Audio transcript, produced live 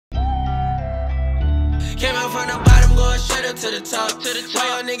Came out from the bottom, going straight up to the top. Why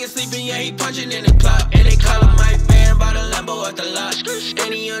y'all niggas sleeping, yeah, he punching in the clock. And they call him my man, by the Lambo at the lot.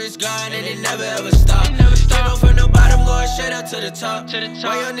 And he on his grind, and it never ever stop. Came out from the bottom, going straight up to the top.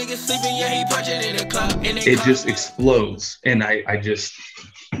 Why y'all niggas sleeping, yeah, he punching in the clock. And it just explodes. And I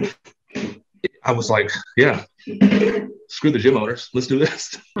was like, yeah, screw the gym owners. Let's do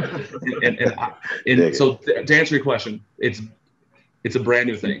this. and so to answer your question, it's a brand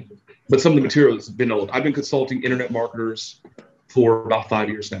new thing. But some of the material has been old. I've been consulting internet marketers for about 5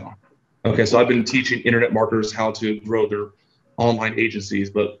 years now. Okay, so I've been teaching internet marketers how to grow their online agencies,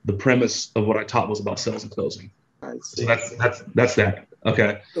 but the premise of what I taught was about sales and closing. So that's that.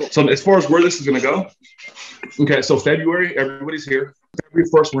 Okay, so as far as where this is going to go, okay, so February, everybody's here. February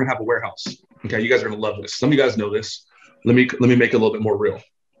 1st, we're going to have a warehouse. Okay, you guys are going to love this. Some of you guys know this. Let me make it a little bit more real.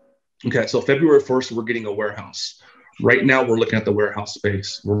 Okay, so February 1st, we're getting a warehouse. Right now, we're looking at the warehouse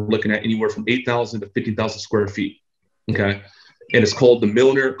space. We're looking at anywhere from 8,000 to 15,000 square feet. Okay, and it's called the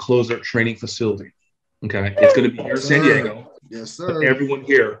Millionaire Closer Training Facility. Okay, it's going to be here in San Diego. Yes, sir. But everyone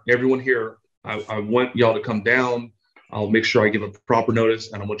here, I want y'all to come down. I'll make sure I give a proper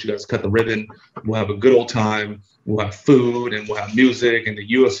notice, and I want you guys to cut the ribbon. We'll have a good old time. We'll have food, and we'll have music, and the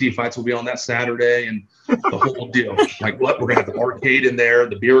UFC fights will be on that Saturday, and the whole deal. Like what? We're gonna have the arcade in there,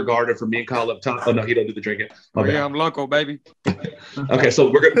 the beer garden for me and Kyle up top. Oh no, he don't do the drinking. Okay. Yeah, I'm local, baby. Okay,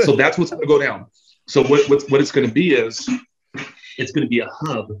 so so that's what's gonna go down. So what it's gonna be is it's gonna be a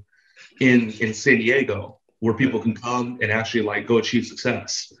hub in San Diego where people can come and actually like go achieve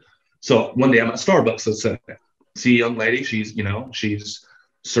success. So one day I'm at Starbucks, let's say. See a young lady, she's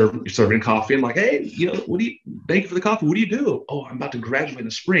serving coffee. I'm like, hey, thank you for the coffee. What do you do? Oh, I'm about to graduate in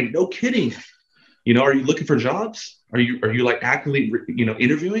the spring. No kidding. Are you looking for jobs? Are you like actively,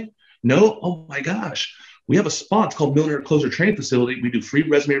 interviewing? No. Oh my gosh. We have a spot. It's called Millionaire Closer Training Facility. We do free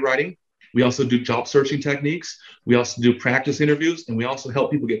resume writing. We also do job searching techniques. We also do practice interviews, and we also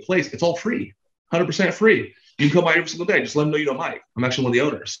help people get placed. It's all free, 100% free. You can come by every single day. Just let them know you know Mike. I'm actually one of the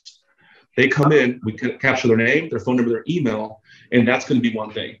owners. They come in, we capture their name, their phone number, their email, and that's going to be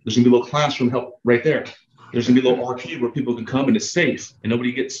one thing. There's going to be a little classroom help right there. There's going to be a little arcade where people can come and it's safe and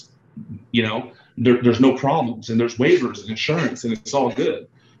nobody gets, there's no problems and there's waivers and insurance and it's all good.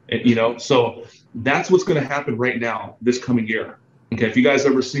 And, so that's what's going to happen right now this coming year. Okay, if you guys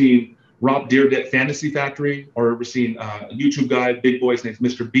ever seen Rob Dyrdek Fantasy Factory or ever seen a YouTube guy, big boy, his name's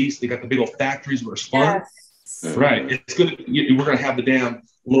Mr. Beast, they got the big old factories where it's fun. Yes. Right. We're going to have the damn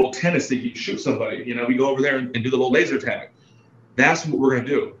little tennis that you shoot somebody, we go over there and do the little laser tag. That's what we're going to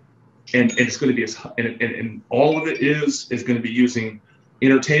do. And it's going to be, and all of it is going to be using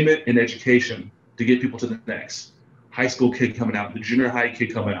entertainment and education to get people to the next high school kid coming out, the junior high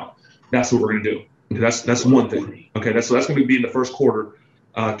kid coming out. That's what we're going to do. Okay, that's one thing. Okay. So that's going to be in the first quarter,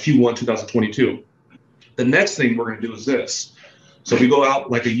 Q1 2022. The next thing we're going to do is this. So we go out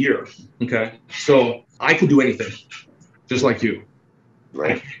like a year. Okay. So I could do anything just like you.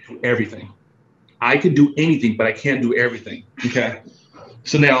 Right. I can't do everything. I can do anything, but I can't do everything. Okay.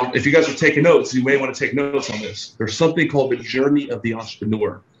 So now, if you guys are taking notes, you may want to take notes on this. There's something called the journey of the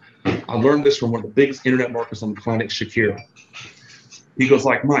entrepreneur. I learned this from one of the biggest internet marketers on the planet, Shakir. He goes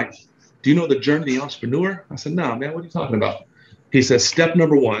like, Mike, do you know the journey of the entrepreneur? I said, no, man, what are you talking about? He says, step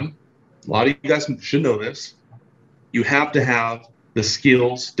number one, a lot of you guys should know this. You have to have the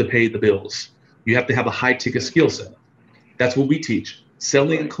skills to pay the bills. You have to have a high ticket skill set. That's what we teach.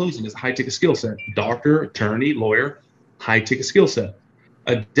 Selling and closing is a high ticket skill set. Doctor, attorney, lawyer, high ticket skill set.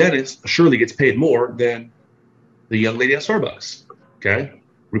 A dentist surely gets paid more than the young lady at Starbucks. Okay,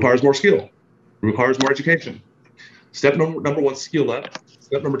 requires more skill, requires more education. Step number one, skill up.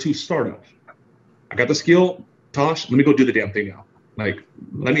 Step number two, startup. I got the skill, Tosh. Let me go do the damn thing now. Like,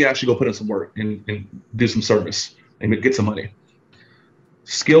 let me actually go put in some work and do some service and get some money.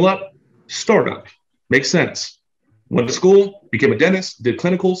 Skill up, startup. Makes sense. Went to school, became a dentist, did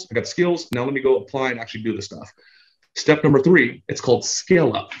clinicals. I got skills. Now let me go apply and actually do the stuff. Step number three, it's called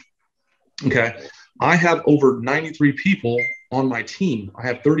scale up. Okay. I have over 93 people on my team. I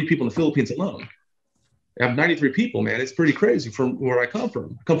have 30 people in the Philippines alone. I have 93 people, man. It's pretty crazy from where I come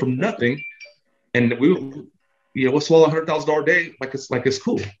from. I come from nothing. And we'll swallow $100,000 a day like it's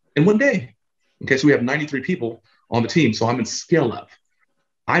cool in one day. Okay. So we have 93 people on the team. So I'm in scale up.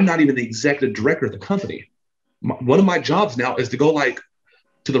 I'm not even the executive director of the company. One of my jobs now is to go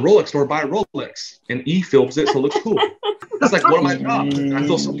to the Rolex store, buy a Rolex, and E films it so it looks cool. That's like one of my jobs. I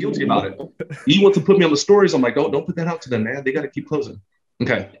feel so guilty about it. E wants to put me on the stories. I'm like, don't put that out to them, man. They got to keep closing.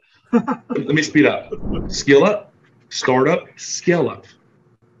 Okay. Let me speed up. Skill up, start up, scale up.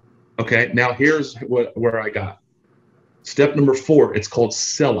 Okay. Now here's where I got. Step number 4, it's called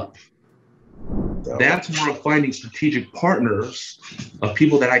sell up. That's where I'm finding strategic partners of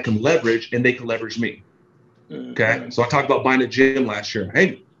people that I can leverage and they can leverage me. Okay. So I talked about buying a gym last year.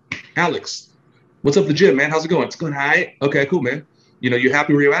 Hey, Alex, what's up the gym, man? How's it going? It's going high. Okay, cool, man. You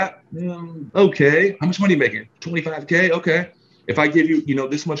happy where you're at? Okay. How much money are you making? 25K. Okay. If I give you,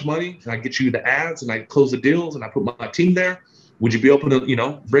 this much money and I get you the ads and I close the deals and I put my team there, would you be open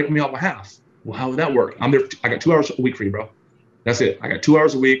to, break me off a half? Well, how would that work? I'm there. I got 2 hours a week for you, bro. That's it. I got 2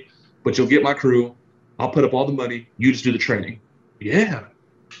 hours a week, but you'll get my crew. I'll put up all the money. You just do the training. Yeah.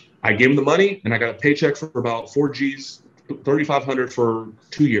 I gave him the money and I got a paycheck for about 4 G's, 3,500 for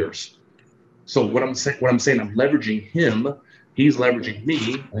 2 years. So what I'm saying, I'm leveraging him. He's leveraging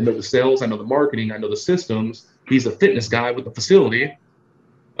me. I know the sales. I know the marketing. I know the systems. He's a fitness guy with the facility.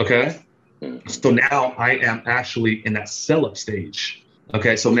 Okay. So now I am actually in that sell up stage.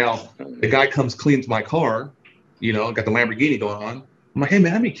 Okay. So now the guy comes, cleans my car, got the Lamborghini going on. I'm like, hey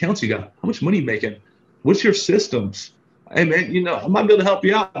man, how many accounts you got? How much money you making? What's your systems? Hey man, I might be able to help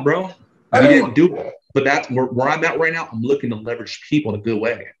you out, bro. I didn't do it. But that's where I'm at right now. I'm looking to leverage people in a good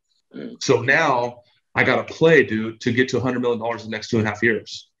way. So now I got to play, dude, to get to $100 million in the next 2.5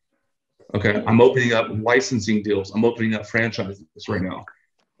 years. Okay. I'm opening up licensing deals. I'm opening up franchises right now.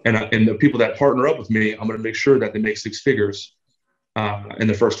 And the people that partner up with me, I'm going to make sure that they make 6 figures in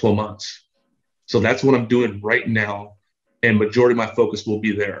the first 12 months. So that's what I'm doing right now. And majority of my focus will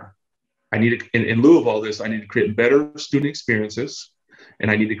be there. I need to, in lieu of all this, I need to create better student experiences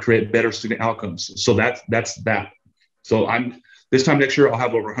and I need to create better student outcomes. So that's that. So this time next year, I'll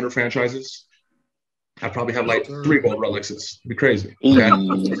have over 100 franchises. I probably have like 3 gold Rolexes. It'd be crazy. Okay?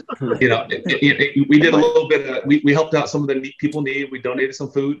 We did a little bit. We helped out some of the people in need. We donated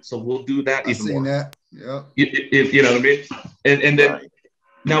some food, so we'll do that even more. That. Yeah. You know what I mean? And then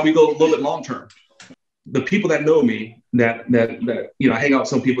now we go a little bit long term. The people that know me, that I hang out with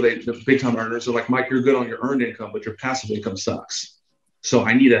some people that big time earners are like, Mike, you're good on your earned income, but your passive income sucks. So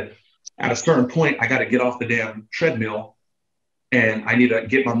I need at a certain point, I got to get off the damn treadmill, and I need to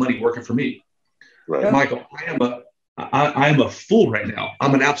get my money working for me. Right. Michael, I am a fool right now.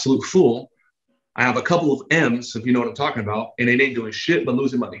 I'm an absolute fool. I have a couple of M's, if you know what I'm talking about, and it ain't doing shit but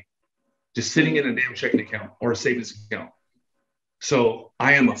losing money. Just sitting in a damn checking account or a savings account. So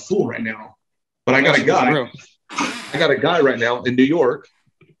I am a fool right now. But I got a guy right now in New York,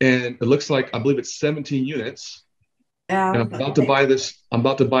 and it looks like I believe it's 17 units. Yeah. And I'm about to buy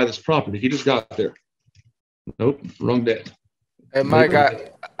this property. He just got there. Nope, wrong day. Hey Mike,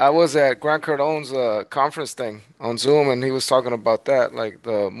 I was at Grant Cardone's conference thing on Zoom, and he was talking about that, like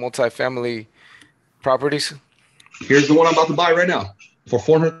the multifamily properties. Here's the one I'm about to buy right now for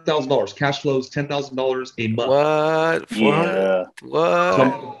 $400,000. Cash flows $10,000 a month. What? 400? What?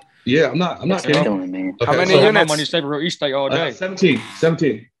 So, yeah, I'm not kidding. Man. Okay, how many units? My money stay real estate all day. 17.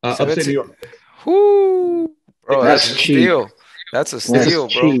 Upstate New York. Whoo, bro, that's a steal. That's a steal,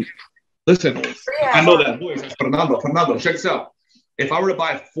 bro. Listen, I know that voice. Fernando, check this out. If I were to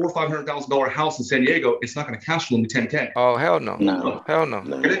buy a $400,000 or $500,000 house in San Diego, it's not going to cash flow me $10K. Oh hell no, hell no.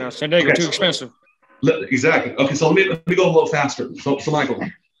 Yeah, San Diego too expensive. Exactly. Okay, so let me go a little faster. So Michael,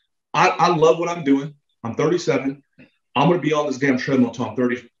 I love what I'm doing. I'm 37. I'm going to be on this damn treadmill until I'm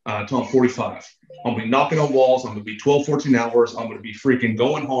 30, until I'm 45. I'm going to be knocking on walls. I'm going to be 12, 14 hours. I'm going to be freaking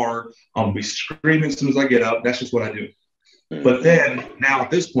going hard. I'm going to be screaming as soon as I get up. That's just what I do. But then now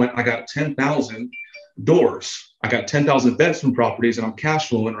at this point, I got 10,000 doors. I got 10,000 investment properties, and I'm cash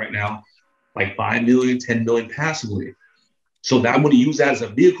flowing right now like 5 million, 10 million passively. So that I'm going to use that as a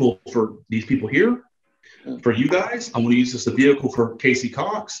vehicle for these people here. For you guys, I'm going to use this as a vehicle for Casey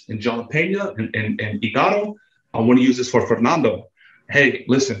Cox and John Pena and Igaro. I want to use this for Fernando. Hey,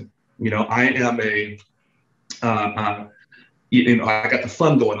 listen, I am I got the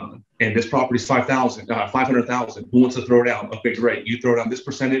fund going on, and this property is 500,000. Who wants to throw it out? Okay, great. You throw down this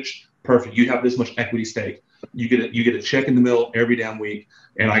percentage. Perfect. You have this much equity stake. You get a check in the mail every damn week,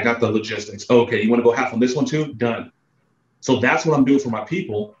 and I got the logistics. Okay, you want to go half on this one too? Done. So that's what I'm doing for my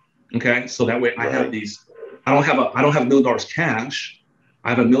people. Okay, so that way I have these. I don't have $1 million cash. I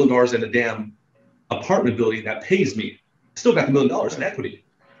have $1 million in a damn apartment building that pays me. Still got $1 million in equity.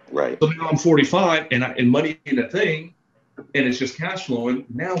 Right. So now I'm 45 and money in a thing, and it's just cash flowing.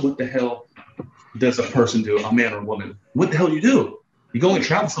 Now what the hell does a person do, a man or a woman? What the hell do? You can only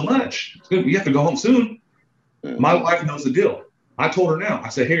travel so much. You have to go home soon. My wife knows the deal. I told her now. I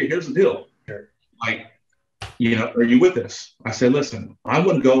said, hey, here's the deal. Like, are you with us? I said, listen, I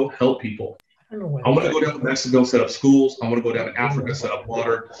want to go help people. I want to go down to Mexico, set up schools. I want to go down to Africa, set up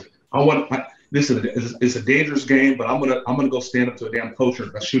water. This is a dangerous game, but I'm gonna go stand up to a damn poacher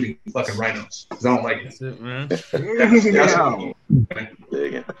that's shooting fucking rhinos because I don't like it. That's it, man.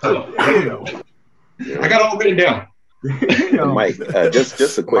 I got it all written down. Mike,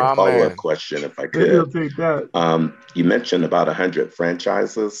 just a quick follow-up question, if I could. Take that. You mentioned about 100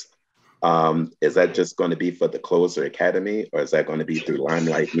 franchises. Is that just going to be for the Closer Academy, or is that going to be through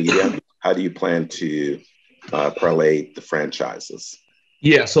Limelight Media? How do you plan to parlay the franchises?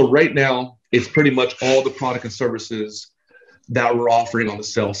 Yeah, so right now, it's pretty much all the product and services that we're offering on the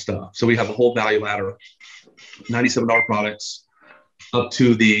sales stuff. So we have a whole value ladder, $97 products, up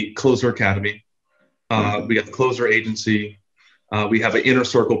to the Closer Academy. We got the Closer Agency. We have an Inner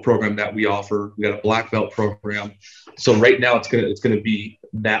Circle program that we offer. We got a Black Belt program. So right now it's gonna be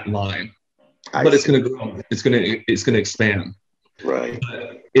that line, but it's gonna grow. It's gonna expand. Right.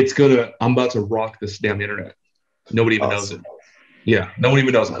 I'm about to rock this damn internet. Nobody even knows it. Yeah, no one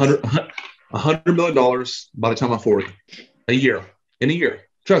even knows. $100 million by the time I'm 40. In a year.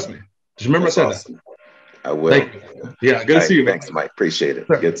 Trust me. Just remember I said that. I will. Yeah, good to see you, man. Thanks, Mike. Appreciate it.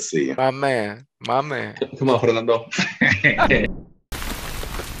 Good to see you. My man. Come on, Fernando.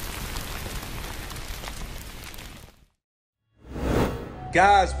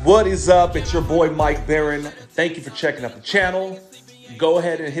 Guys, what is up? It's your boy Mike Barron. Thank you for checking out the channel. Go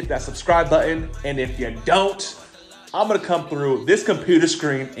ahead and hit that subscribe button. And if you don't, I'm gonna come through this computer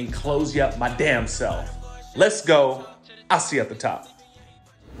screen and close you up my damn self. Let's go. I'll see you at the top.